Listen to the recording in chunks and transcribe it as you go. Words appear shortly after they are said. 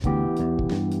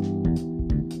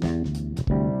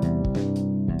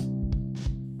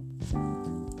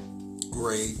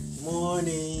Great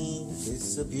morning,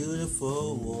 it's a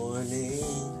beautiful morning.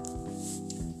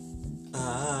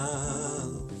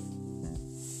 I'll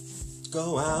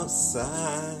go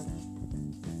outside.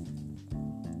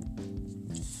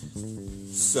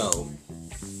 So,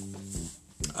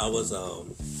 I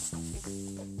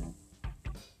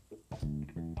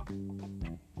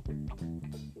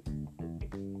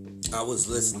was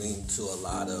listening to a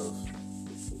lot of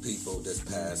people this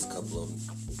past couple of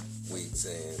weeks,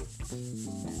 and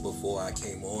before I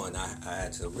came on, I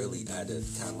had to kind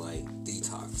of like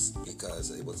detox,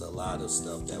 because it was a lot of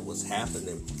stuff that was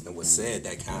happening and was said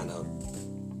that kind of,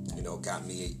 got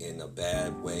me in a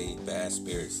bad way, bad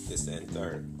spirits, this and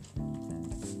third.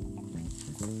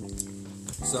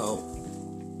 So,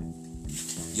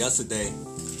 yesterday,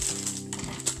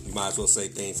 you might as well say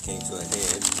things came to a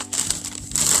head.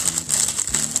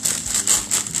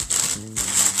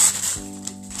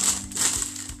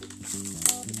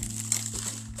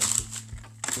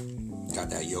 Got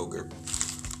that yogurt.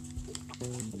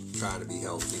 Trying to be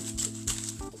healthy.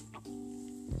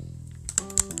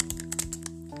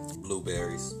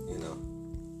 Blueberries,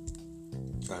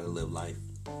 Trying to live life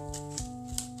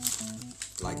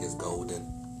like it's golden.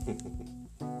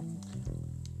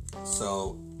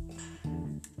 So,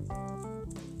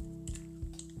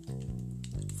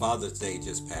 Father's Day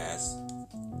just passed,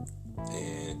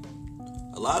 and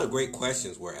a lot of great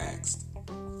questions were asked.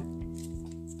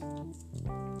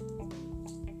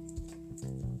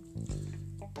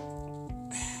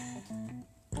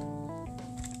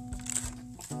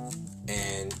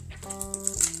 And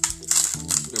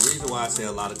the reason why I say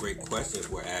a lot of great questions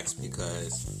were asked,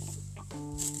 because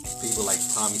people like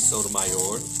Tommy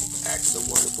Sotomayor asked a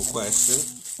wonderful question,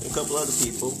 and a couple other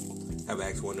people have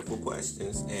asked wonderful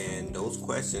questions, and those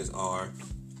questions are: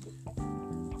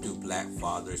 do black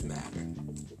fathers matter?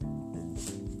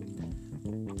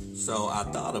 So I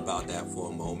thought about that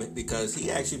for a moment, because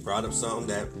he actually brought up something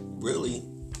that really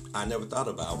I never thought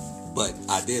about, but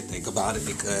I did think about it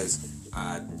because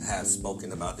I have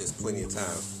spoken about this plenty of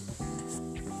times.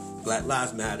 Black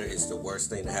Lives Matter is the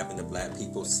worst thing to happen to black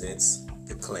people since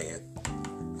the Klan.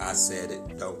 I said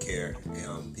it, don't care.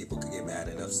 People could get mad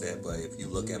and upset, but if you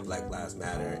look at Black Lives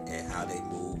Matter and how they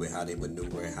move and how they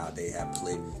maneuver and how they have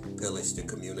pillaged the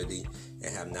community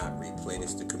and have not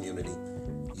replenished the community,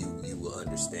 you will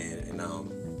understand. And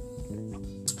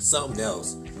something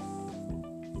else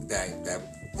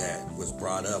that was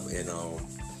brought up in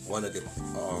one of the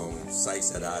sites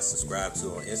that I subscribe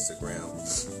to on Instagram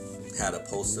had a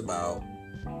post about,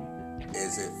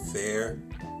 is it fair,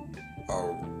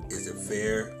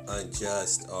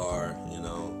 unjust, or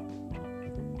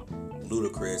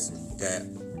ludicrous that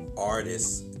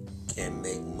artists can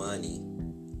make money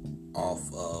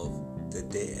off of the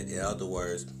dead? In other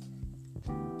words,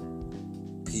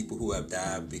 people who have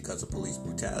died because of police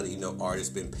brutality.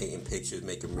 Artists been painting pictures,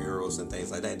 making murals and things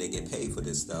like that. They get paid for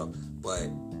this stuff, but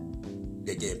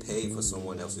they're getting paid for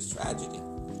someone else's tragedy.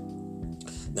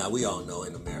 Now, we all know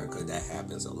in America that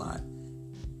happens a lot.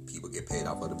 People get paid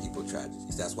off other people's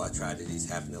tragedies. That's why tragedies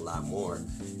happen a lot more.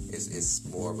 It's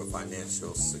more of a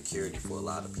financial security for a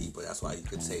lot of people. That's why you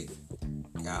could take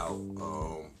out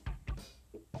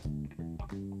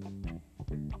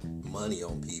money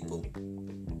on people,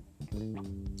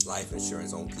 life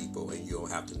insurance on people, and you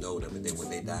don't have to know them. And then when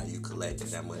they die, you collect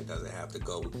it. That money doesn't have to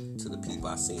go to the people.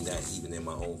 I've seen that even in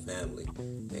my own family.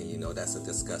 And that's a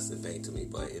disgusting thing to me,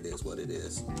 but it is what it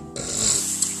is.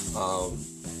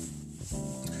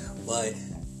 But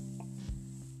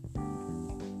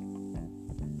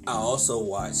I also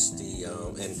watched the,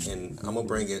 and I'm going to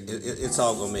bring it's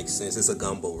all going to make sense. It's a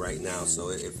gumbo right now, so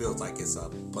it feels like it's a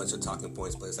bunch of talking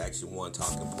points, but it's actually one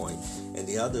talking point. And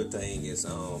the other thing is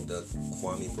the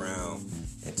Kwame Brown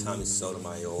and Tommy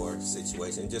Sotomayor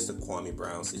situation, just the Kwame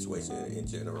Brown situation in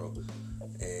general.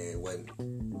 And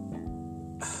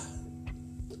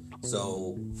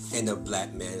so in the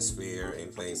black manosphere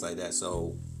and things like that.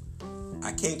 So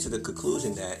I came to the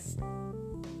conclusion that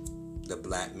the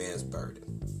black man's burden.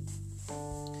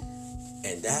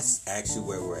 And that's actually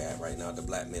where we're at right now, the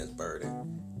black man's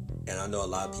burden. And I know a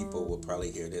lot of people will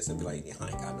probably hear this and be like, I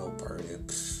ain't got no burden.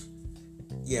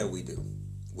 Yeah, we do.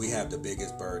 We have the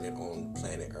biggest burden on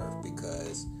planet Earth,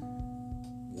 because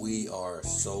we are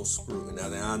so screwed.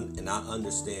 And I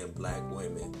understand black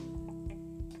women.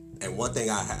 And one thing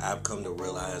I've come to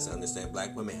realize and understand,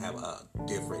 black women have a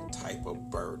different type of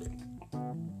burden.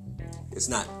 It's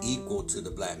not equal to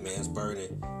the black man's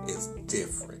burden. It's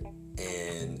different.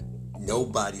 And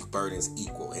nobody's burden is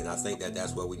equal. And I think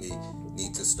that's what we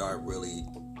need to start really,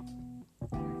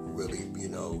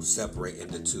 separating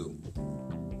the two.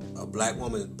 A black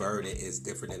woman's burden is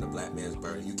different than a black man's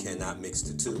burden. You cannot mix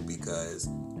the two, because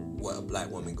what a black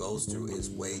woman goes through is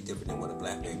way different than what a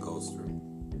black man goes through.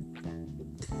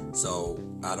 So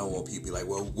I don't want people to be like,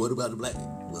 well, what about the black?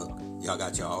 Look, y'all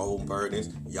got your own burdens.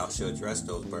 Y'all should address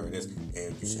those burdens,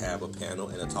 and you should have a panel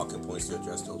and a talking points to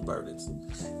address those burdens.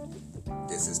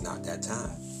 This is not that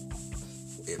time.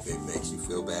 If it makes you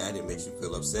feel bad, it makes you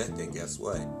feel upset, then guess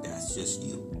what? That's just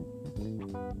you.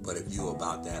 But if you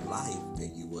about that life,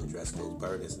 then you will address those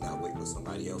burdens and not wait for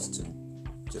somebody else to.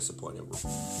 Just a point of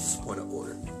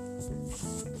order.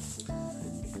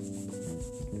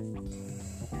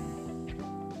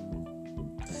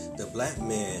 The black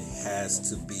man has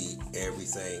to be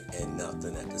everything and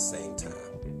nothing at the same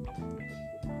time.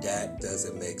 That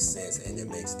doesn't make sense, and it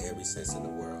makes every sense in the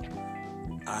world.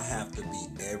 I have to be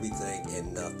everything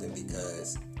and nothing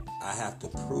because I have to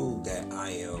prove that I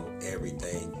am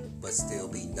everything but still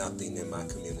be nothing in my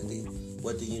community.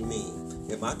 What do you mean?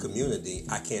 In my community,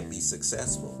 I can't be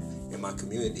successful. In my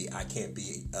community, I can't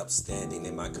be upstanding.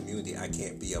 In my community, I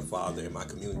can't be a father. In my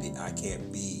community, I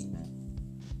can't be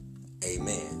a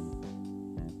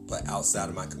man. But outside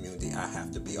of my community, I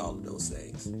have to be all of those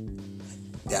things.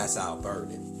 That's our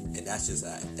burden. And that's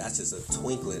just a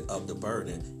twinkling of the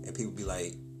burden. And people be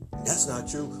like, that's not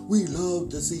true. We love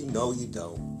to see. No, you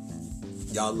don't.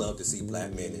 Y'all love to see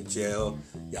black men in jail.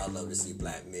 Y'all love to see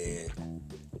black men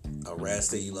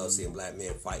arrested. You love seeing black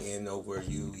men fighting over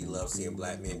you. You love seeing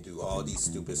black men do all these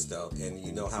stupid stuff. And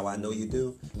you know how I know you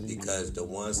do? Because the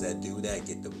ones that do that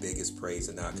get the biggest praise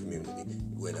in our community.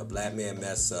 When a black man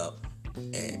mess up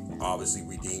and obviously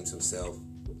redeems himself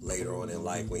later on in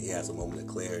life when he has a moment of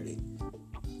clarity,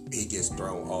 he gets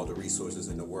thrown all the resources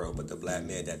in the world. But the black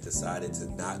man that decided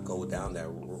to not go down that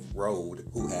road,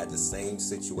 who had the same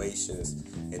situations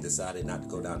and decided not to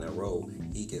go down that road,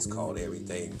 he gets called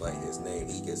everything but his name.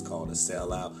 He gets called a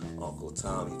sellout, Uncle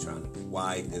Tom, you trying to be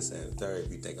white, this and third.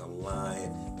 If you think I'm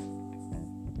lying,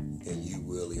 and you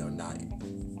really are not.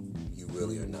 You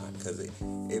really are not. Because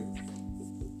if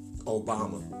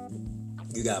Obama,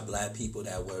 you got black people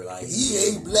that were like, he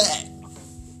ain't black.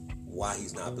 Why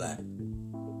he's not black?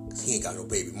 Because he ain't got no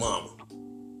baby mama.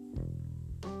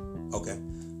 Okay.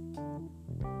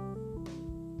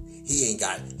 He ain't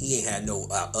had no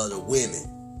other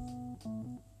women.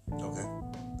 Okay.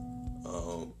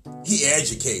 He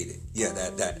educated. Yeah,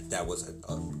 that was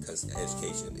because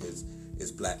education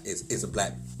is black is a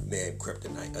black man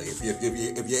kryptonite.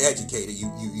 If you're educated,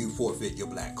 you forfeit your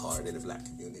black card in the black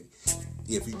community.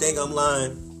 If you think I'm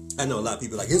lying, I know a lot of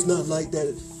people are like, it's not like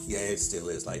that. Yeah, it still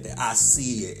is like that. I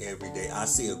see it every day. I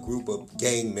see a group of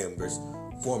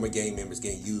former gang members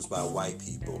getting used by white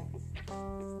people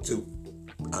to,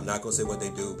 I'm not going to say what they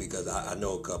do because I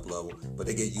know a couple of them, but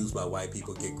they get used by white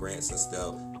people, get grants and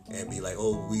stuff, and be like,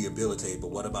 oh, rehabilitate.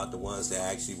 But what about the ones that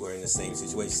actually were in the same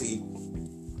situation? See,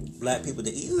 black people,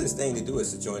 the easiest thing to do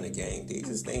is to join a gang. The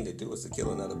easiest thing to do is to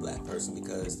kill another black person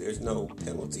because there's no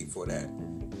penalty for that.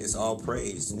 It's all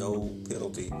praise, no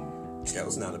penalty.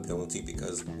 Jail's not a penalty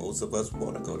because most of us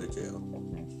want to go to jail.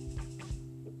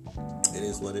 It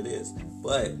is what it is.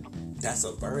 But that's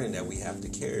a burden that we have to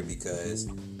carry because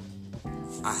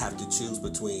I have to choose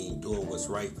between doing what's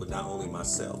right for not only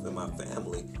myself and my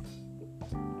family,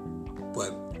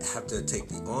 but have to take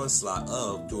the onslaught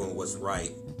of doing what's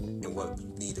right and what's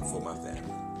needed for my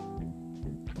family.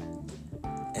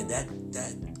 And that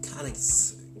kind of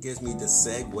gives me the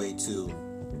segue to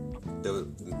the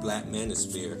black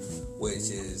manosphere,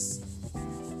 which is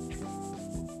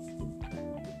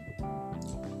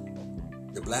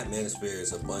the black manosphere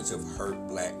is a bunch of hurt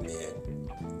black men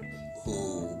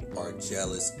who are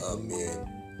jealous of men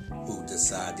who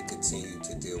decide to continue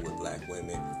to deal with black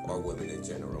women or women in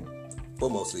general, but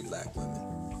mostly black women.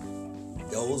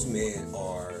 Those men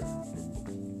are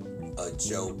a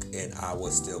joke, and I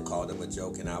will still call them a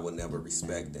joke, and I will never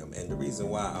respect them. And the reason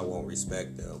why I won't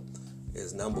respect them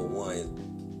is, number one,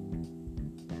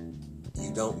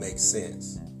 you don't make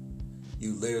sense.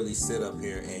 You literally sit up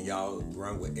here and y'all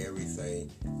run with everything.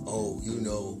 Oh, you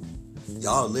know,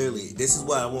 y'all literally, this is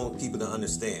what I want people to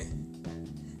understand.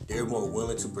 They're more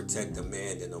willing to protect a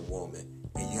man than a woman.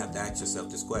 And you have to ask yourself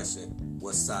this question: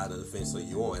 what side of the fence are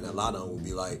you on? And a lot of them will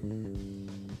be like,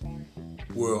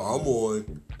 well, I'm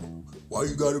on. Why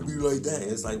you gotta be like that?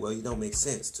 And it's like, well, you don't make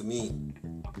sense. To me,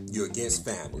 you're against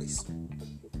families.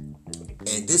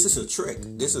 And this is a trick.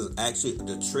 This is actually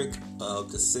the trick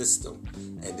of the system.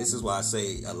 And this is why I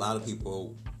say a lot of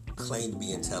people claim to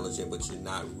be intelligent, but you're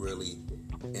not really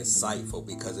insightful,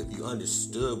 because if you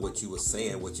understood what you were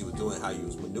saying, what you were doing, how you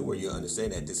was maneuvering, you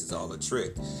understand that this is all a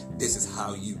trick. This is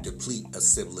how you deplete a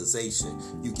civilization.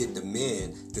 You get the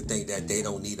men to think that they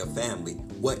don't need a family.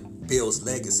 What builds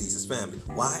legacies is family.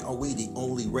 Why are we the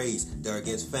only race that are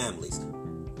against families?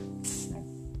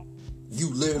 You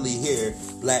literally hear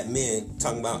black men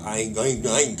talking about, I ain't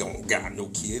gonna got no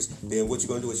kids. Then what you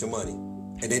gonna do with your money?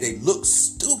 And then they look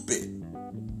stupid.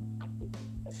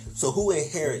 So who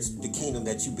inherits the kingdom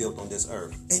that you built on this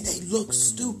earth? And they look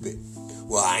stupid.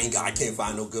 Well, I can't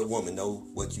find no good woman. No,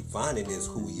 what you finding is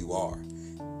who you are.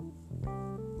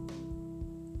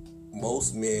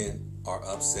 Most men are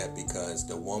upset because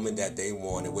the woman that they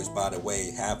wanted, which by the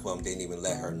way, half of them didn't even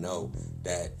let her know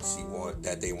that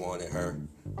they wanted her,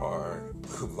 or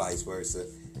vice versa.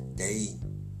 They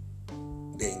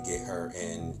didn't get her,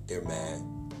 and they're mad.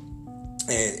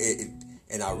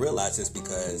 And I realize this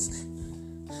because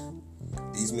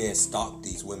these men stalk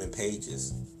these women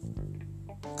pages.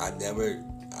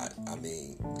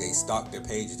 They stalk their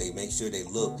pages. They make sure they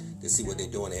look to see what they're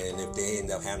doing. And if they end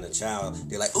up having a child,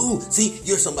 they're like, ooh, see,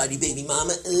 you're somebody's baby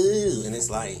mama. Ooh. And it's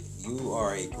like, you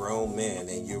are a grown man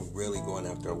and you're really going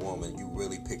after a woman. You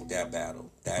really picked that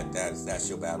battle. That's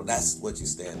your battle. That's what you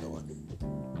stand on.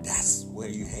 That's where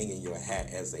you hanging your hat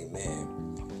as a man.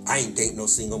 I ain't date no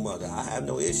single mother. I have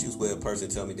no issues with a person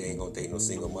telling me they ain't gonna date no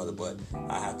single mother, but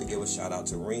I have to give a shout out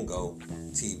to Ringo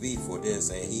TV for this,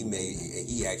 and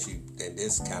he actually, and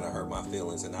this kind of hurt my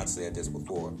feelings, and I said this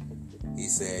before. He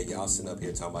said, y'all sitting up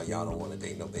here talking about y'all don't want to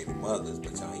date no baby mothers,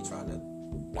 but y'all ain't trying to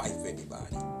wife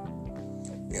anybody.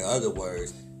 In other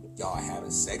words, y'all are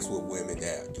having sex with women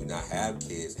that do not have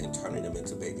kids and turning them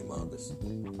into baby mothers.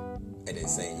 And then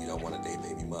saying you don't want to date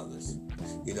baby mothers.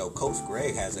 You know, Coach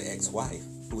Greg has an ex-wife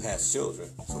who has children,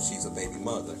 so she's a baby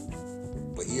mother.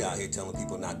 But he out here telling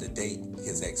people not to date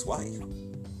his ex-wife.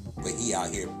 But he out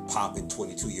here popping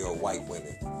 22-year-old white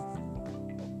women.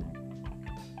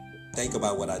 Think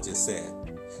about what I just said.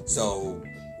 So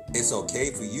it's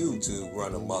okay for you to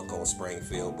run amok on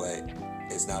Springfield, but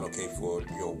it's not okay for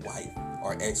your wife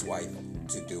or ex-wife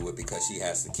to do it because she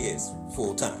has the kids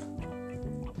full time.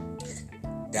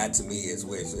 That to me is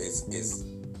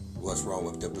what's wrong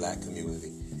with the black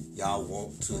community. Y'all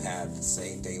want to have the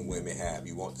same thing women have.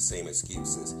 You want the same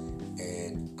excuses,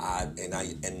 and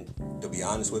to be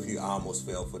honest with you, I almost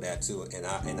fell for that too. And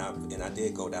I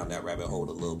did go down that rabbit hole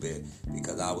a little bit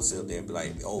because I would sit there and be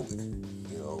like, oh,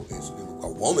 you know, if a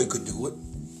woman could do it,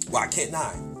 why can't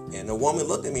I? And the woman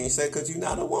looked at me and said, because you're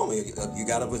not a woman. You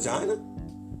got a vagina?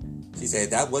 She said,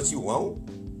 that's what you want?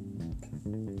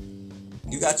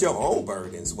 You got your own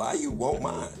burdens. Why you want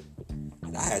mine?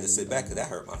 And I had to sit back because that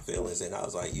hurt my feelings. And I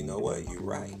was like, you know what? You're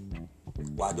right.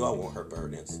 Why do I want her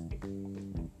burdens?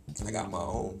 I got my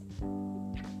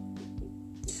own.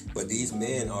 But these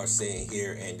men are sitting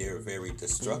here and they're very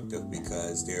destructive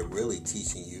because they're really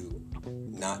teaching you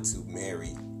not to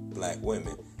marry black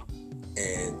women.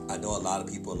 And I know a lot of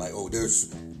people are like, oh,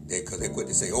 because they're quick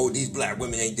to say, oh, these black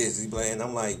women ain't this, these black. And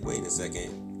I'm like, wait a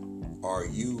second. Are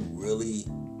you really?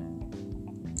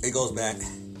 It goes back.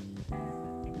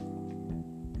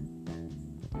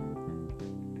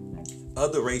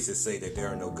 Other races say that there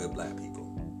are no good black people.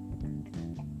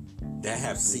 That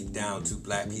have seeped down to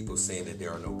black people saying that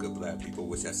there are no good black people,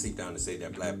 which have seeped down to say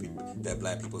that black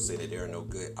people say that there are no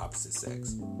good opposite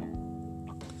sex.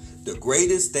 The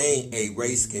greatest thing a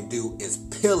race can do is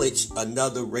pillage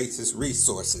another race's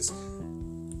resources.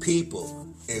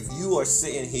 People, if you are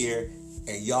sitting here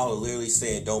and y'all are literally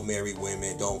saying don't marry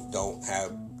women, don't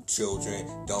have children,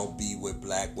 don't be with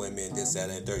black women, this, that,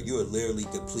 and third, you are literally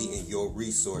depleting your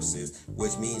resources,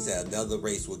 which means that another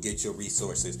race will get your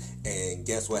resources. And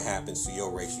guess what happens to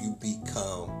your race? You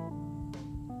become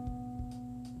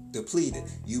depleted.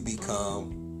 You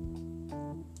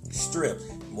become stripped.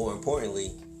 More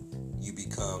importantly, you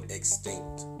become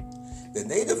extinct. The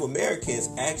Native Americans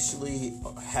actually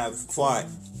have fought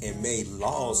and made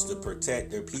laws to protect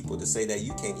their people, to say that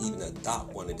you can't even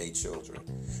adopt one of their children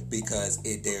because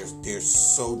they're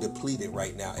so depleted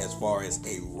right now as far as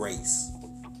a race.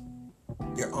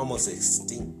 They're almost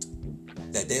extinct,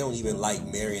 that they don't even like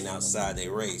marrying outside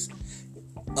their race.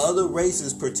 Other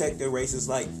races protect their races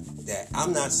like that.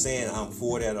 I'm not saying I'm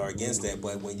for that or against that,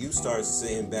 but when you start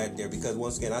sitting back there, because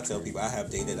once again, I tell people I have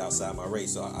dated outside my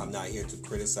race, so I'm not here to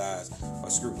criticize or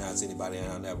scrutinize anybody, and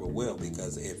I never will,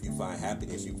 because if you find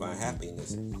happiness, you find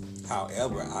happiness.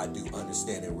 However, I do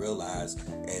understand and realize,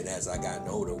 and as I got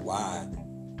older, why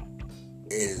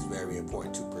it is very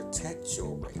important to protect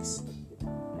your race,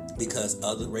 because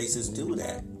other races do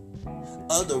that.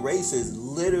 Other races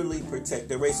literally protect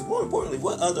their races. More importantly,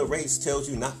 what other race tells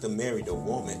you not to marry the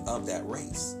woman of that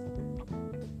race?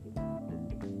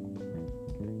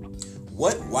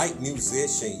 What white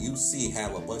musician you see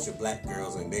have a bunch of black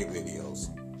girls in their videos?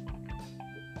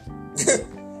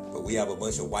 But we have a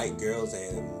bunch of white girls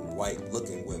and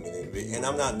white-looking women. And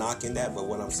I'm not knocking that, but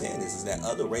what I'm saying is that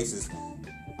other races,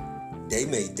 they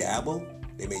may dabble,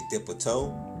 they may dip a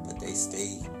toe, but they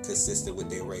stay consistent with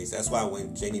their race. That's why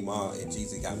when Jenny Ma and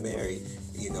Jeezy got married,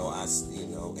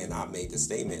 and I made the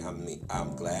statement,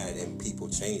 I'm glad and people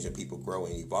change and people grow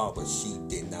and evolve, but she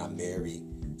did not marry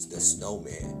the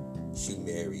snowman. She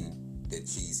married the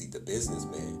Jeezy, the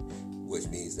businessman, which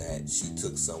means that she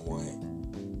took someone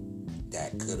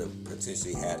that could have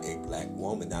potentially had a black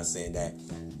woman. Not saying that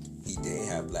he didn't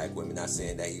have black women, not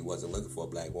saying that he wasn't looking for a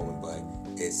black woman, but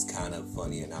it's kind of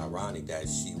funny and ironic that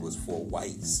she was for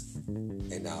whites,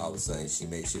 and now all of a sudden she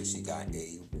made sure she got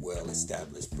a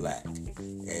well-established black.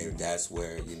 And that's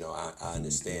where, I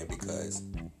understand, because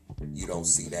you don't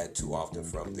see that too often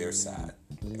from their side.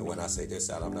 And when I say their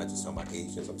side, I'm not just talking about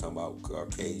Asians, I'm talking about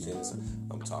Caucasians,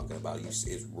 I'm talking about,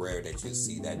 it's rare that you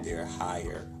see that they're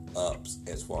higher ups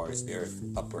as far as their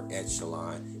upper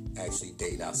echelon actually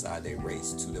date outside their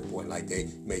race, to the point like they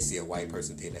may see a white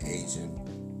person date an Asian,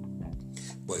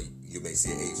 but you may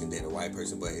see an Asian date a white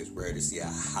person, but it's rare to see a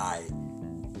high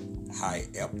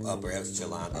upper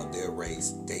echelon of their race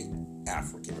date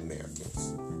African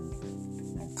Americans.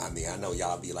 I know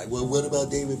y'all be like, well, what about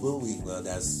David Bowie? Well,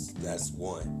 that's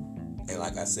one. And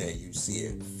like I said, you see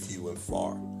it few and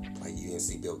far. Like you didn't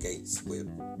see Bill Gates with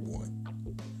one.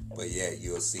 But yeah,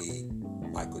 you'll see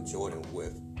Michael Jordan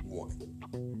with one.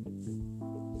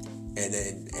 And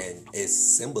it's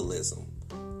symbolism.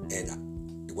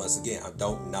 And once again, I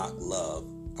don't knock love.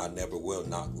 I never will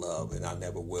knock love. And I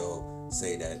never will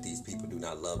say that these people do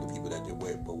not love the people that they're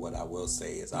with. But what I will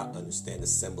say is I understand the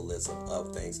symbolism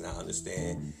of things. And I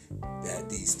understand that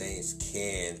these things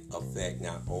can affect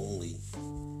not only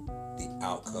the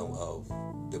outcome of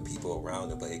the people around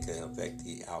them, but it can affect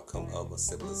the outcome of a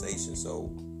civilization. So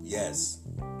yes,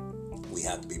 we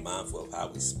have to be mindful of how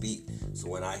we speak. So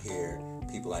when I hear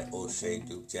people like O'Shea,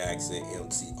 Duke Jackson,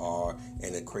 MTR,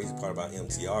 and the crazy part about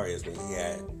MTR is when he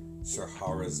had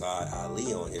Shahrazad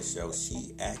Ali on his show,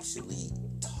 she actually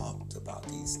talked about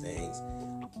these things,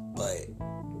 but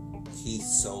he's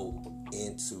so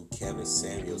into Kevin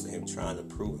Samuels and him trying to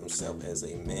prove himself as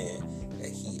a man that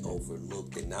he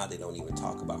overlooked it. Now they don't even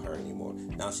talk about her anymore.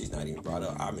 Now she's not even brought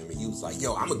up. I remember he was like,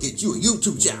 yo, I'm gonna get you a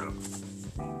YouTube channel.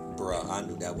 Bruh, I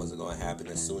knew that wasn't gonna happen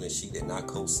as soon as she did not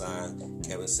co-sign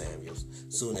Kevin Samuels.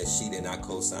 Soon as she did not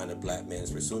co-sign the Black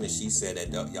Man's As soon as she said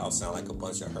that y'all sound like a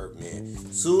bunch of hurt men.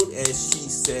 Soon as she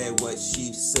said what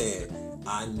she said,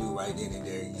 I knew right then and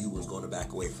there you was going to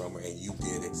back away from her, and you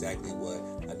did exactly what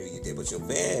I knew you did. But your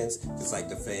fans, just like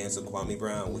the fans of Kwame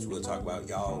Brown, which we'll talk about,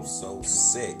 y'all so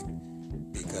sick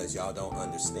because y'all don't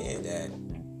understand that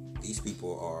these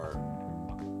people are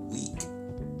weak.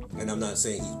 And I'm not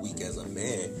saying he's weak as a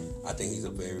man. I think he's a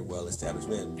very well-established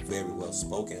man, very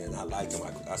well-spoken, and I like him.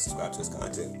 I subscribe to his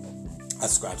content. I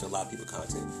subscribe to a lot of people's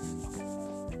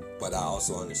content. But I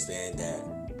also understand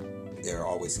that there are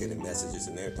always hidden messages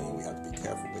and everything. We have to be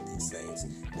careful with these things.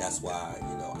 That's why,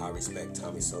 I respect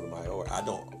Tommy Sotomayor. I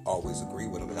don't always agree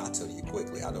with him, and I'll tell you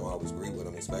quickly, I don't always agree with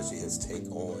him, especially his take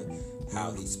on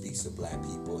how he speaks to black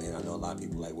people. And I know a lot of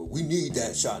people are like, well, we need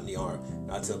that shot in the arm.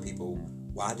 And I tell people,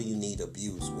 why do you need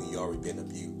abuse when you already been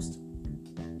abused?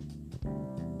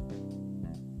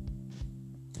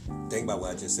 Think about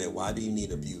what I just said. Why do you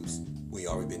need abuse when you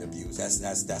already been abused?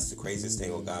 That's the craziest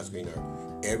thing on God's green earth.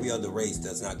 Every other race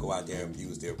does not go out there and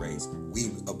abuse their race.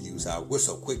 We abuse we're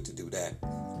so quick to do that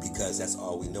because that's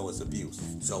all we know is abuse.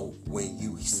 So when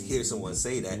you hear someone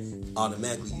say that,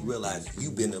 automatically you realize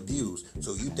you've been abused.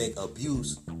 So you think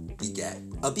abuse begat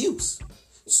abuse.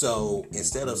 So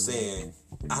instead of saying,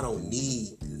 I don't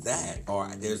need that, or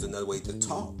there's another way to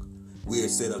talk, we'll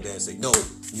sit up there and say, no,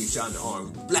 you shot in the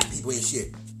arm. Black people ain't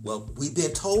shit. Well, we've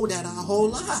been told that our whole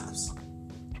lives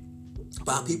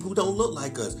by people who don't look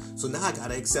like us. So now I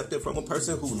gotta accept it from a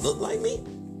person who look like me?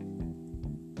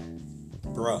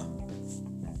 Bruh.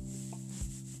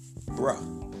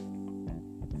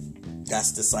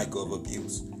 That's the cycle of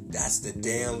abuse. That's the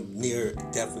damn near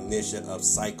definition of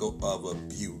cycle of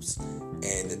abuse.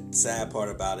 And the sad part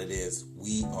about it is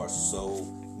we are so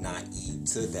naive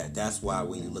to that. That's why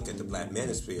when you look at the Black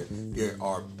Manosphere, there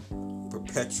are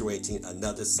perpetuating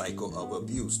another cycle of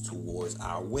abuse towards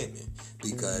our women,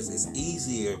 because it's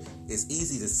easy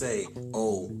to say,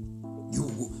 oh,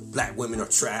 you black women are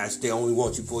trash, they only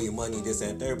want you for your money, this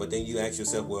and third, but then you ask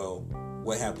yourself, well,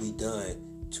 what have we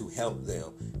done to help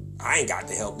them. I ain't got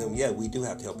to help them. Yeah, we do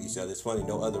have to help each other. It's funny,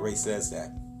 no other race says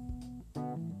that.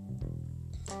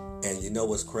 And you know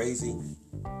what's crazy?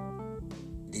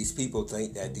 These people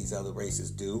think that these other races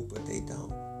do, but they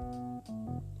don't.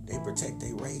 They protect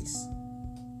their race.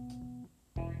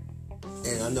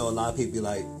 And I know a lot of people be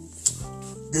like,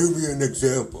 give me an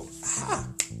example. Aha.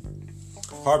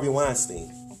 Harvey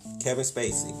Weinstein, Kevin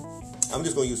Spacey. I'm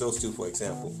just going to use those two for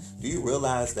example. Do you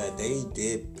realize that they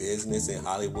did business in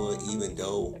Hollywood even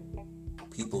though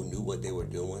people knew what they were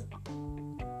doing?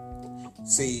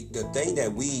 See, the thing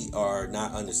that we are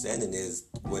not understanding is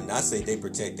when I say they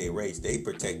protect their race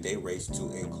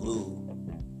to include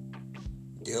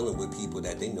dealing with people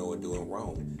that they know are doing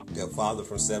wrong. Their father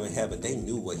from seventh heaven, they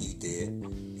knew what he did,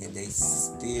 and they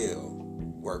still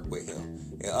work with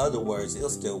him. In other words, they'll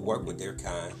still work with their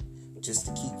kind just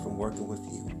to keep from working with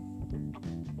you.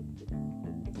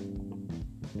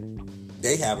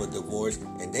 They have a divorce,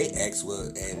 and they ex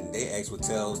will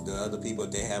tells the other people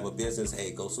if they have a business,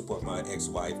 hey, go support my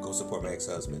ex-wife, go support my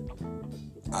ex-husband.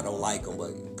 I don't like them,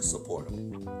 but support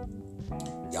them.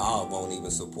 Y'all won't even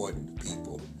support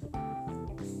people.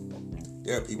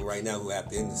 There are people right now who have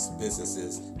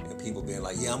businesses and people being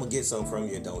like, yeah, I'm going to get something from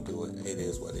you, and don't do it. It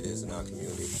is what it is in our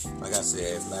community. Like I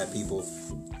said, black people,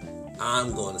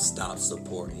 I'm going to stop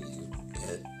supporting you.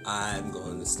 And I'm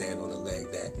going to stand on the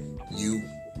leg that you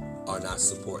are not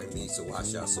supporting me, so why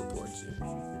should I support you?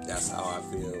 That's how I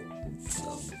feel.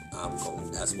 So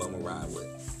that's what I'm going to ride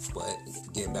with. But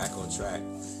getting back on track,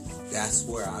 that's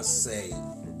where I say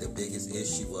the biggest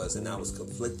issue was, and I was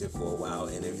conflicted for a while,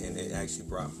 and it actually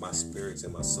brought my spirits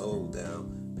and my soul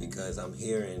down because I'm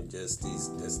hearing just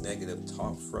this negative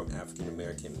talk from African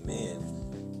American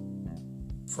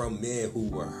men, from men who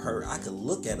were hurt. I could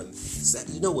look at them.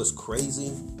 You know what's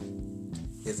crazy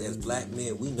is as black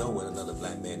men, we know when another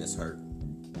black man is hurt.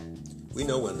 We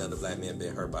know when another black man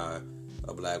been hurt by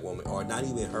a black woman, or not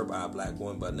even hurt by a black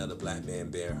woman, but another black man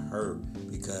been hurt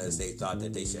because they thought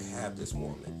that they should have this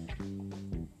woman.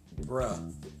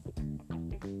 Bruh,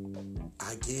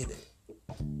 I get it.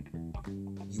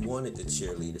 You wanted the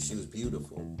cheerleader. She was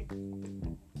beautiful.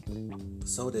 But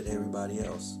so did everybody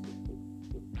else.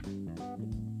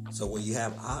 So when you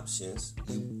have options,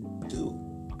 you do.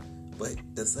 But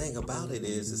the thing about it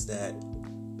is that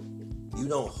you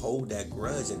don't hold that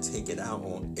grudge and take it out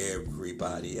on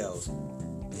everybody else.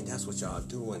 And that's what y'all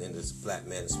doing in this black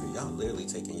manosphere. Y'all literally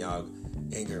taking y'all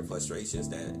anger and frustrations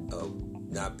that of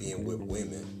not being with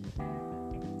women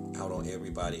out on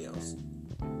everybody else.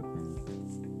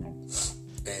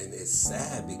 And it's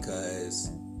sad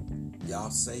because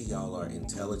y'all say y'all are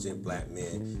intelligent black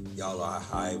men, y'all are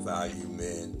high value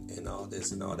men and all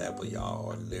this and all that, but y'all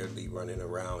are literally running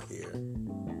around here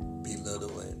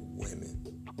belittling women.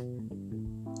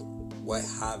 What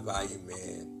high value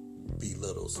man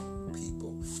belittles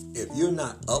people? If you're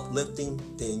not uplifting,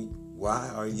 then why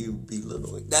are you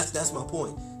belittling? That's my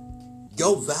point.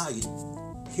 Your value.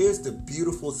 Here's the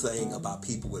beautiful thing about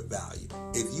people with value.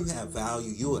 If you have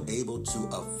value, you are able to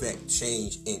affect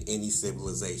change in any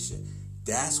civilization.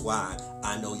 That's why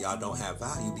I know y'all don't have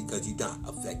value, because you're not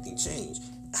affecting change.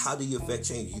 How do you affect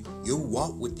change? You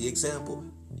walk with the example.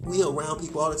 We around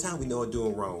people all the time we know are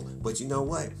doing wrong. But you know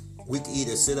what? We can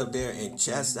either sit up there and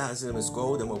chastise them and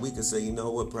scold them, or we can say, you know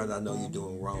what, brother, I know you're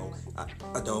doing wrong.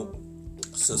 I don't.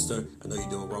 Sister, I know you're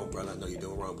doing wrong, brother. I know you're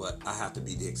doing wrong, but I have to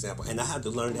be the example. And I have to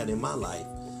learn that in my life.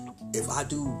 If I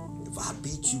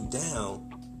beat you down,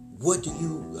 what do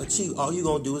you achieve? All you're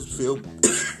going to do is feel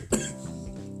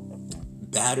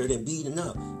battered and beaten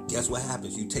up. Guess what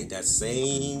happens? You take that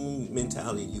same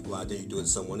mentality, you go out there, you do it to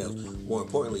someone else. More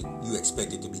importantly, you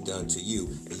expect it to be done to you,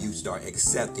 and you start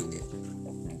accepting it.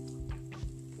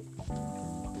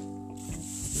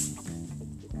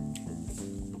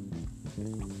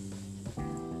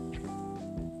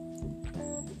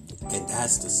 And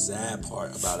that's the sad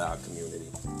part about our community.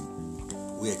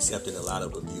 We accepted a lot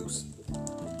of abuse.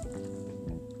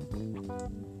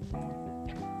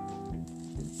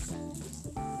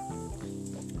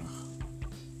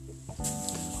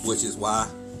 Which is why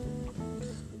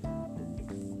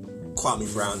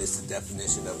Kwame Brown is the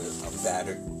definition of a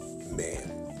battered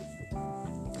man.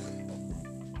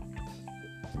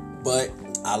 But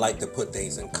I like to put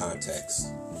things in context.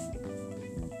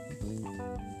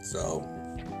 So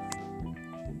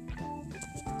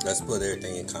let's put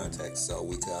everything in context so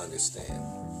we can understand.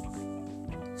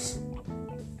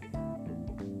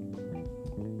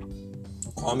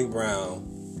 Kwame Brown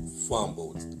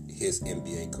fumbled his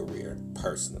NBA career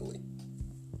personally.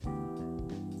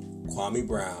 Kwame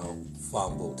Brown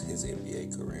fumbled his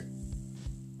NBA career.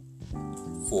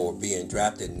 for being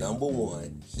drafted number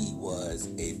one, he was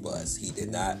a bust. He did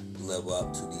not live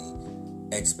up to the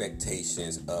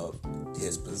expectations of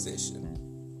his position.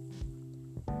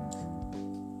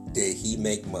 Did he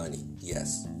make money?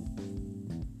 Yes.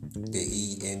 Did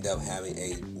he end up having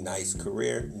a nice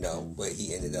career? No, but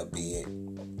he ended up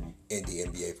being in the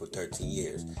NBA for 13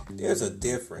 years. There's a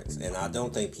difference, and I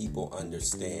don't think people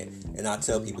understand. And I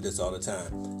tell people this all the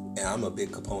time, and I'm a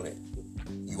big component.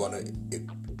 You want to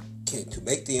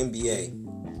make the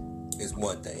NBA is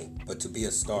one thing, but to be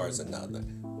a star is another.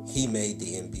 He made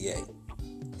the NBA,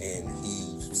 and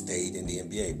he stayed in the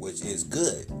NBA, which is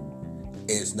good.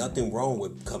 There's nothing wrong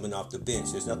with coming off the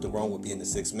bench. There's nothing wrong with being the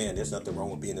sixth man. There's nothing wrong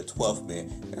with being the 12th man.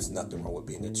 There's nothing wrong with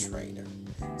being a trainer.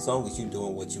 As long as you're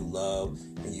doing what you love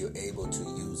and you're able to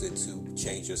use it to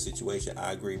change your situation,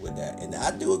 I agree with that. And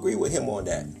I do agree with him on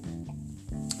that.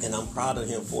 And I'm proud of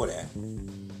him for that.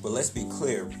 But let's be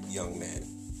clear, young man.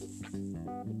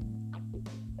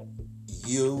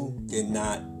 You did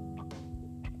not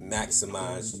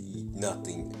maximize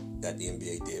nothing that the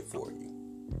NBA did for you.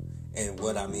 And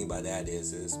what I mean by that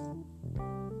is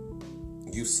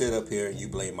you sit up here and you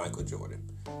blame Michael Jordan.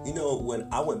 You know, when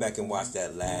I went back and watched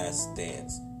that Last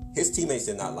Dance, his teammates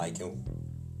did not like him.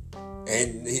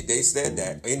 And they said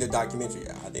that in the documentary.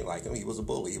 I didn't like him. He was a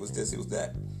bully. He was this, he was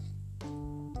that.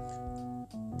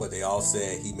 But they all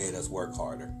said he made us work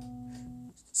harder.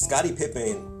 Scottie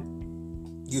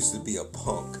Pippen used to be a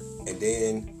punk, and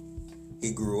then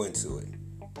he grew into it.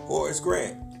 Horace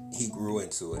Grant, he grew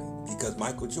into it because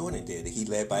Michael Jordan did it. He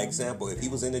led by example. If he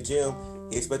was in the gym,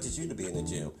 he expected you to be in the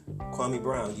gym. Kwame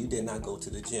Brown, you did not go to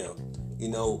the gym. You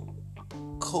know,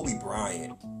 Kobe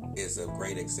Bryant is a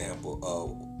great example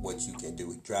of what you can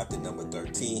do. He drafted number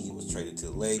 13. He was traded to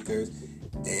the Lakers.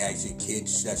 They actually kid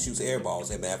that shoots air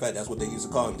balls. As a matter of fact, that's what they used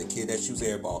to call him, the kid that shoots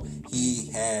air ball.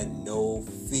 He had no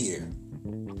fear.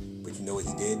 But you know what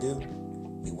he did do?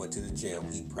 He went to the gym.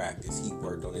 He practiced. He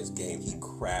worked on his game. He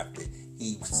crafted.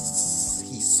 He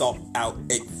sought out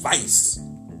advice.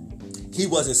 He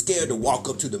wasn't scared to walk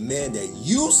up to the man that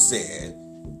you said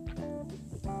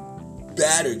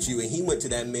battered you, and he went to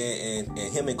that man,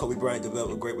 and him and Kobe Bryant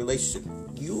developed a great relationship.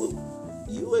 You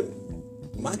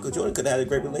and Michael Jordan could have had a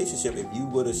great relationship if you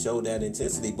would have showed that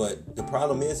intensity. But the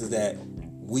problem is that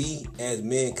we as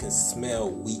men can smell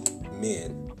weak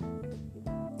men.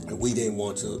 And we didn't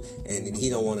want to, and he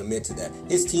don't want to admit to that.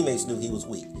 His teammates knew he was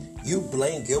weak. You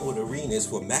blame Gilbert Arenas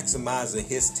for maximizing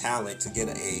his talent to get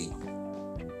a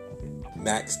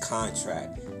max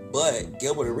contract. But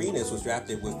Gilbert Arenas was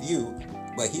drafted with you,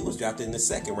 but he was drafted in the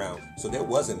second round. So there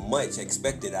wasn't much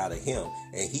expected out of him.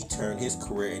 And he turned his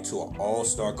career into an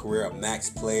all-star career, a max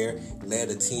player, led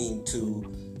a team to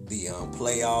the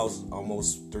playoffs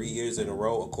almost 3 years in a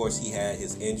row. Of course, he had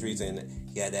his injuries and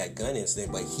he had that gun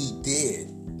incident, but he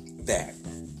did that.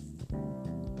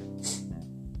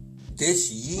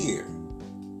 This year,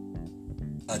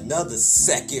 another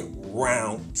second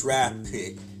round draft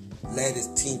pick led his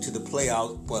team to the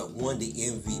playoffs but won the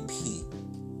MVP.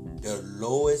 The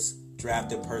lowest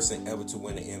drafted person ever to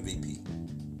win an MVP.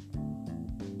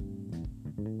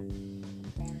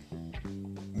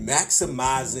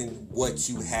 Maximizing what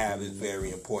you have is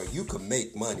very important. You can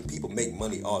make money. People make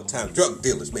money all the time. Drug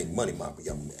dealers make money, my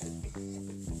young man.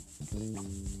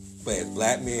 But as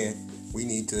black men, we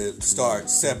need to start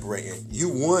separating. You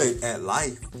won at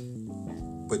life,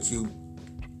 but you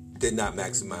did not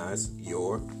maximize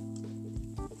your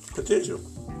potential.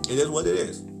 It is what it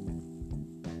is.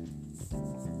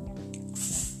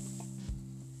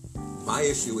 My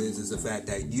issue is the fact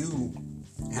that you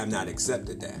have not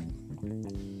accepted that.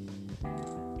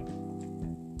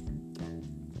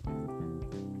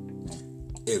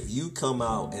 If you come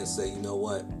out and say, you know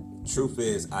what, truth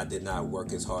is, I did not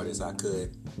work as hard as I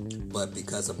could, but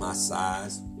because of my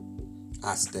size,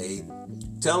 I stayed.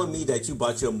 Telling me that you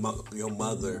bought your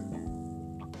mother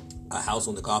a house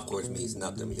on the golf course means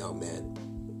nothing, young man.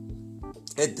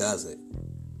 It doesn't.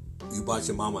 You bought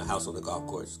your mama a house on the golf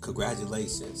course.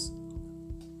 Congratulations.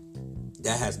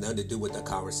 That has nothing to do with the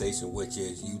conversation, which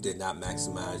is you did not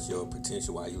maximize your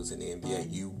potential while you was in the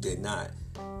NBA. You did not.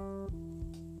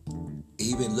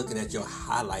 Even looking at your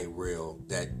highlight reel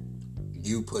that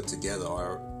you put together,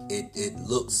 or it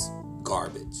looks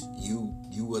garbage. You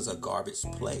was a garbage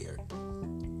player,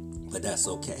 but that's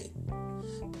okay.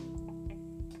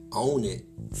 Own it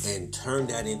and turn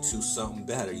that into something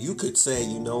better. You could say,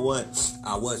 you know what,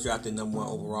 I was drafted number 1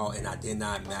 overall and I did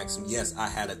not maximize. Yes, I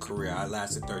had a career. I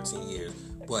lasted 13 years,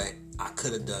 but I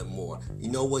could have done more. You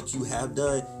know what you have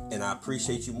done, and I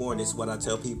appreciate you more, and this is what I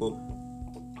tell people.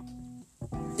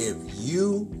 if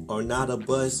you are not a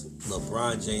bust,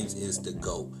 LeBron James is the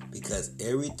GOAT, because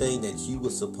everything that you were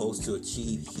supposed to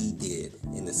achieve, he did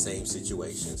in the same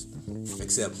situations.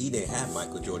 Except he didn't have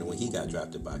Michael Jordan when he got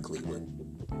drafted by Cleveland.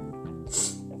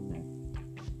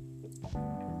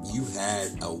 You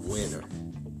had a winner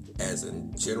as a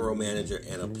general manager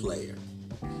and a player.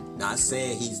 Not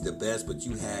saying he's the best, but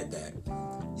you had that.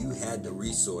 You had the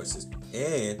resources.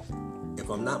 And if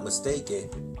I'm not mistaken,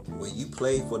 when you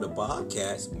played for the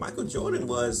Bobcats, Michael Jordan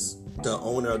was the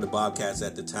owner of the Bobcats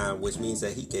at the time, which means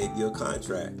that he gave you a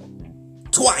contract.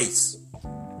 Twice!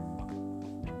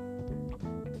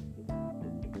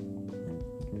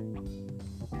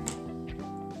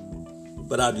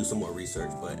 But I'll do some more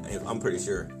research, but I'm pretty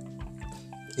sure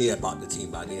he had bought the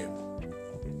team by then.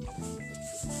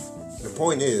 The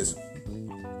point is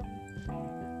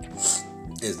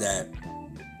that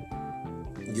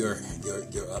you're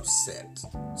upset,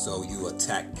 so you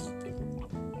attack people.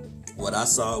 What I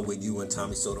saw with you and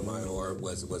Tommy Sotomayor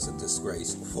was a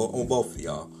disgrace on both of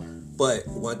y'all. But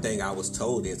one thing I was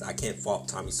told is I can't fault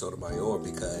Tommy Sotomayor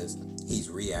because he's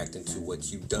reacting to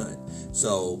what you've done.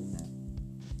 So,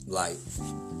 like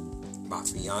my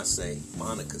fiance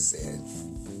Monica said,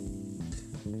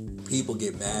 people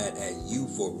get mad at you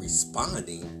for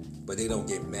responding, but they don't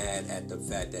get mad at the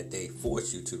fact that they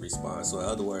force you to respond. So in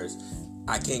other words,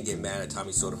 I can't get mad at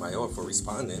Tommy Sotomayor for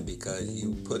responding because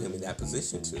you put him in that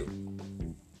position too.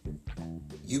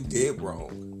 You did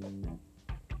wrong.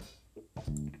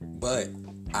 But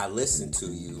I listened to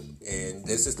you, and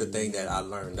this is the thing that I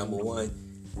learned. Number one,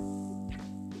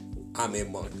 I'm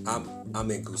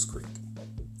in Goose Creek.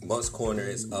 Monk's Corner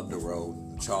is up the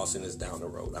road. Charleston is down the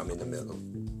road. I'm in the middle.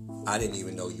 I didn't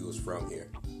even know you was from here.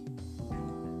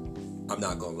 I'm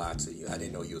not going to lie to you. I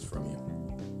didn't know you was from here.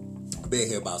 I've been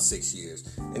here about 6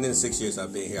 years. And in the 6 years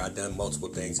I've been here, I've done multiple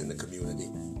things in the community.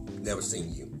 Never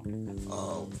seen you.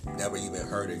 Never even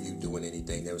heard of you doing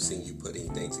anything. Never seen you put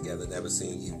anything together. Never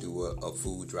seen you do a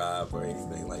food drive or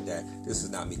anything like that. This is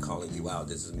not me calling you out.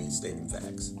 This is me stating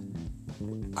facts.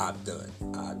 I've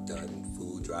done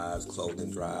food drives,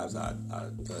 clothing drives.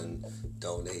 I've done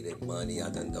donated money.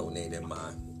 I've done donated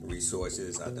my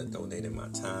resources. I've done donated my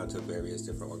time to various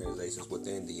different organizations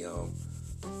within the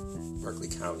Berkeley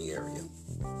County area.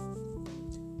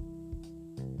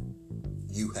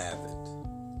 You haven't.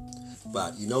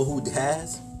 But you know who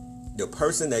has? The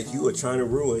person that you are trying to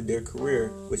ruin their career,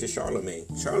 which is Charlemagne.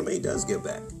 Charlemagne does give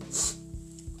back.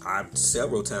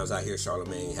 Several times I hear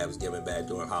Charlemagne has given back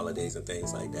during holidays and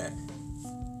things like that.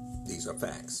 These are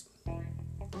facts.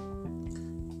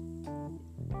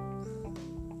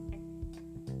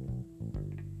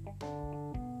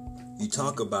 You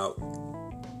talk about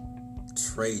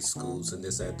trade schools and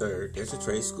this and third. There's a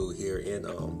trade school here in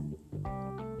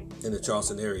the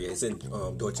Charleston area. It's in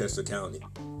Dorchester County.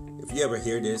 If you ever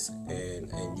hear this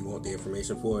and you want the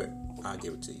information for it, I'll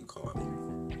give it to you. Call me.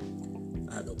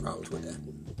 I have no problems with that.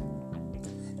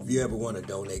 If you ever want to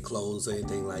donate clothes or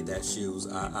anything like that, shoes,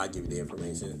 I'll give you the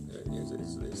information.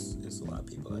 It's a lot of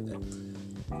people like that.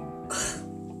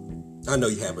 I know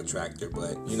you have a tractor,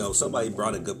 but, somebody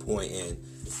brought a good point in.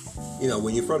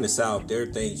 When you're from the South, there are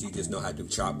things you just know how to do.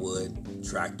 Chop wood,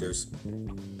 tractors,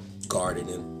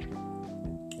 gardening,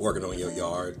 working on your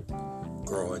yard,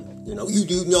 growing. You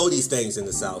do know these things in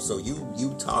the South, so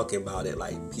you talking about it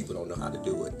like people don't know how to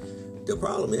do it. The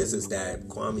problem is that,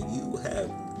 Kwame, you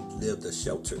have lived a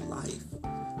sheltered life.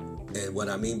 And what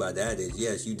I mean by that is,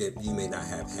 yes, you may not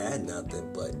have had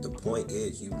nothing, but the point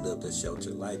is you lived a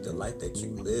sheltered life. The life that you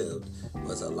lived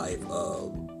was a life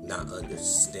of not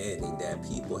understanding that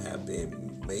people have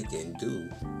been making do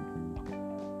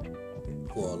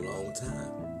for a long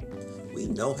time. We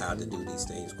know how to do these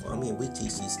things, Kwame, and we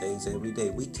teach these things every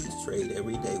day. We teach trade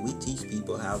every day. We teach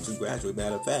people how to graduate.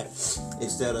 Matter of fact,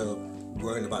 instead of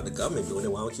worrying about the government doing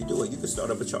it, why don't you do it? You can start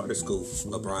up a charter school.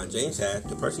 LeBron James had.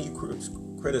 The person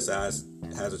you criticize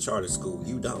has a charter school.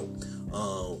 You don't.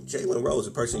 Jalen Rose,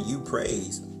 the person you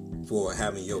praise for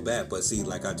having your back. But see,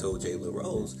 like I told Jalen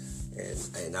Rose,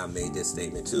 and I made this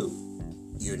statement too,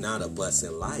 you're not a bust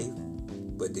in life,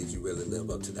 but did you really live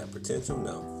up to that potential?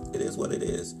 No. It is what it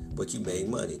is. But you made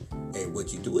money. And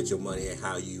what you do with your money and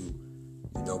how you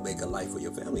make a life for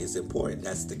your family is important.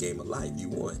 That's the game of life. You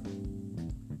won.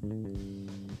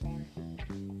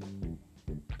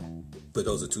 But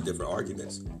those are two different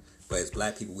arguments. But as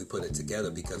black people, we put it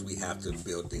together because we have to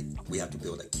build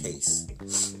a case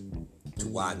to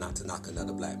why not to knock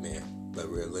another black man. But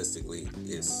realistically,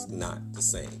 it's not the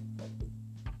same.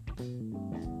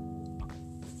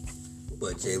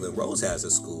 But Jalen Rose has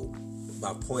a school.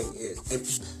 My point is,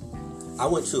 I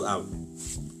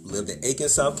lived in Aiken,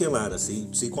 South Carolina. See,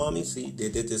 Kwame? See,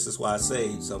 this is why I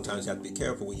say sometimes you have to be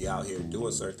careful when you're out here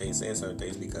doing certain things, saying certain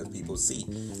things, because people see.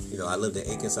 You know, I lived in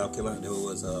Aiken, South Carolina. There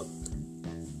was a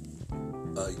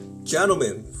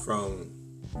gentleman from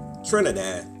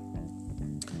Trinidad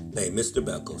named Mr.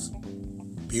 Beckles.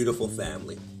 Beautiful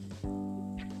family.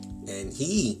 And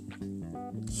he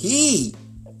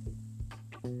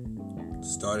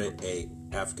started a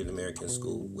African American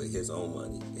school with his own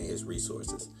money and his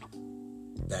resources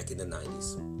back in the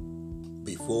 90s.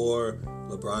 Before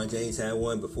LeBron James had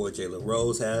one, before Jalen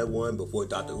Rose had one, before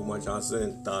Dr. Umar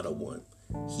Johnson thought of one,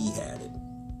 he had it.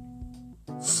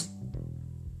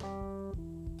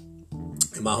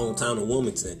 In my hometown of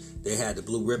Wilmington, they had the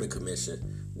Blue Ribbon Commission,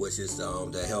 which is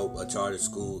to help a charter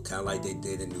school, kind of like they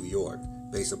did in New York,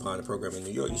 based upon the program in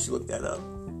New York. You should look that up.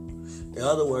 In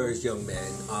other words, young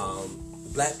man,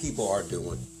 black people are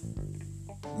doing.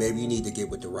 Maybe you need to get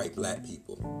with the right black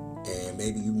people. And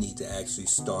maybe you need to actually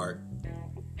start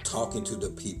talking to the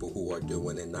people who are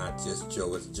doing, and not just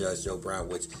Judge Joe Brown,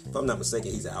 which, if I'm not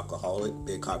mistaken, he's an alcoholic.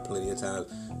 Been caught plenty of times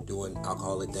doing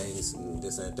alcoholic things and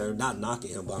this and that. Not knocking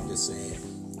him, but I'm just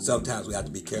saying sometimes we have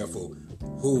to be careful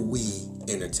who we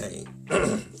entertain.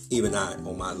 Even I,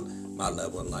 on my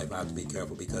level in life, I have to be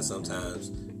careful, because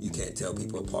sometimes you can't tell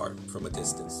people apart from a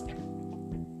distance.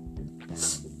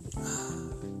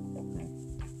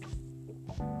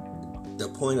 The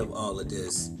point of all of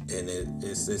this, and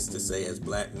it's just to say, as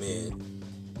black men,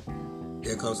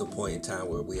 there comes a point in time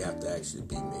where we have to actually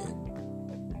be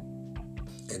men.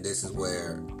 And this is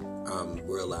where I'm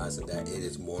realizing that it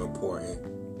is more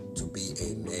important to be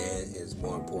a man. It's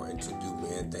more important to do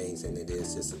man things than it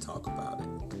is just to talk about it.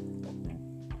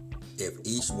 If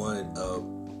each one of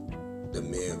the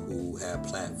men who have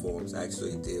platforms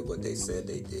actually did what they said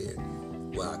they did,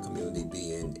 will our community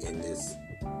be in this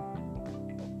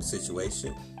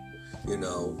situation? You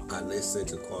know, I listen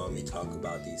to Kwame talk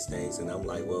about these things, and I'm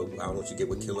like, well, why don't you get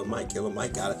with Killer Mike? Killer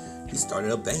Mike he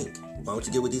started a bank. Why don't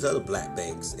you get with these other black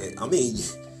banks? And I mean,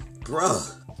 bruh,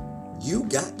 you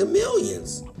got the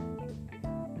millions.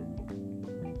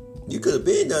 You could have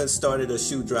been done started a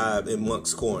shoe drive in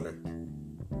Monk's Corner.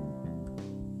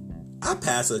 I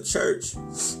passed a church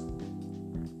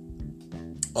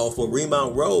off of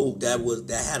Remount Road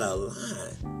that had a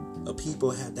line of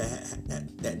people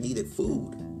that needed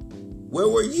food. Where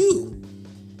were you?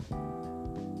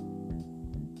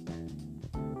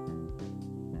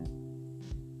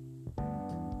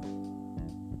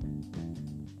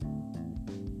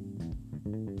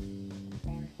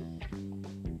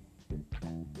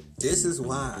 This is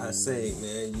why I say,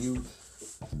 man, you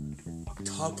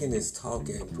talking is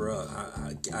talking, bro.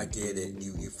 I get it.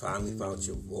 You finally found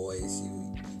your voice.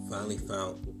 You finally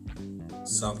found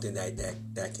something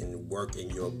that can work in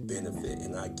your benefit,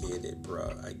 and I get it,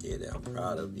 bro. I get it. I'm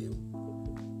proud of you.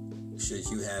 Should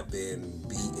you have been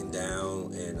beaten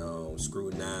down and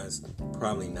scrutinized?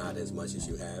 Probably not as much as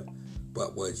you have.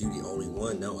 But was you the only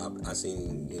one? No, I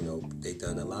seen, they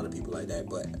done a lot of people like that.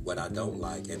 But what I don't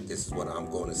like, and this is what I'm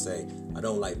going to say, I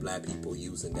don't like black people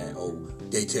using that,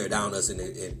 they tear down us,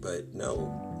 but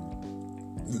no,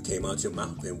 you came out your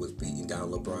mouth and was beating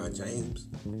down LeBron James,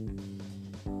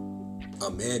 a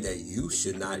man that you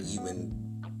should not even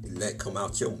let come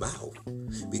out your mouth,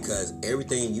 because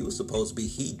everything you were supposed to be,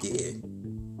 he did.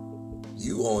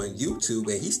 You on YouTube,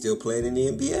 and he's still playing in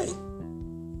the NBA.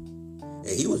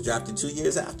 And he was drafted 2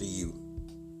 years after you.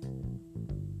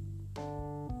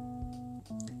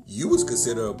 You was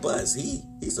considered a bust.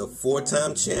 He's a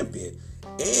 4-time champion.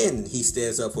 And he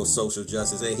stands up for social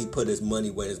justice. And he put his money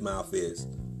where his mouth is.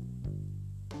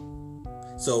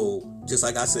 So, just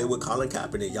like I said with Colin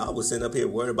Kaepernick, y'all was sitting up here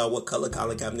worried about what color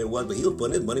Colin Kaepernick was. But he was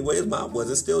putting his money where his mouth was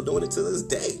and still doing it to this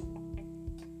day.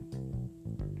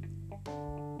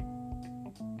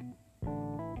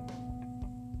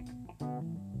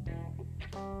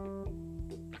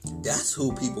 That's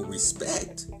who people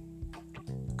respect.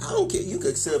 I don't care. You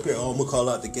could sit up here, I'm going to call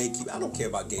out the gatekeeper. I don't care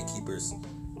about gatekeepers.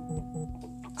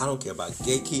 I don't care about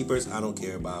gatekeepers. I don't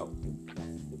care about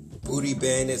booty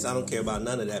bandits. I don't care about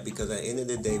none of that, because at the end of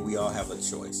the day, we all have a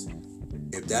choice.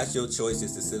 If that's your choice,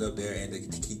 is to sit up there and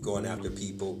to keep going after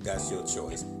people, that's your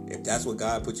choice. If that's what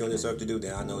God put you on this earth to do,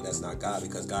 then I know that's not God,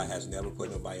 because God has never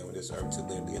put nobody on this earth to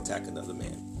literally attack another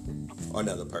man or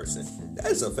another person.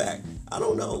 That is a fact. I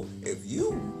don't know if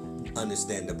you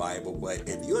understand the Bible, but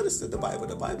if you understand the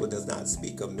Bible does not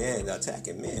speak of man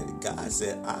attacking man. God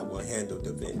said, I will handle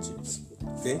the vengeance.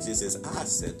 Vengeance is I,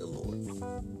 said the Lord.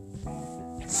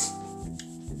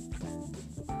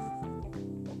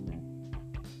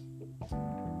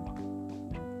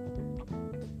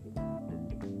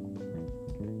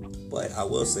 But I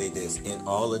will say this: in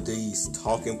all of these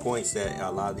talking points that a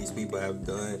lot of these people have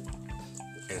done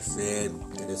and said,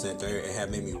 and this and third, it have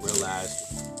made me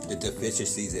realize the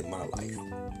deficiencies in my life.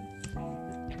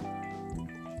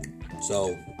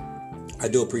 So I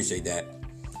do appreciate that.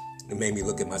 It made me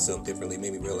look at myself differently. It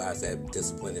made me realize that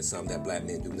discipline is something that black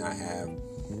men do not have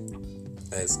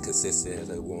as consistent as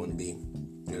they want to be,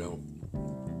 you know.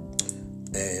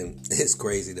 And it's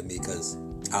crazy to me because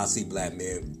I'll see black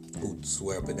men who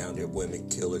swear up and down they're women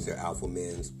killers, they're alpha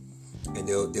men, and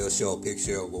they'll show a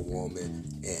picture of a woman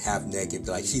and half naked,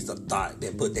 like she's a thought,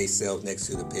 then put themselves next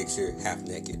to the picture half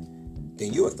naked.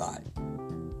 Then you a thought,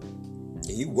 and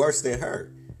you worse than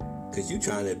her, because you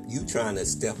trying to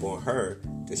step on her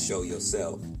to show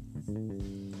yourself.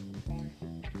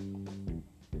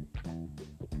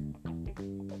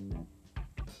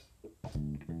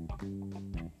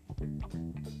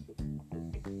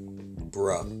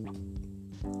 Bruh.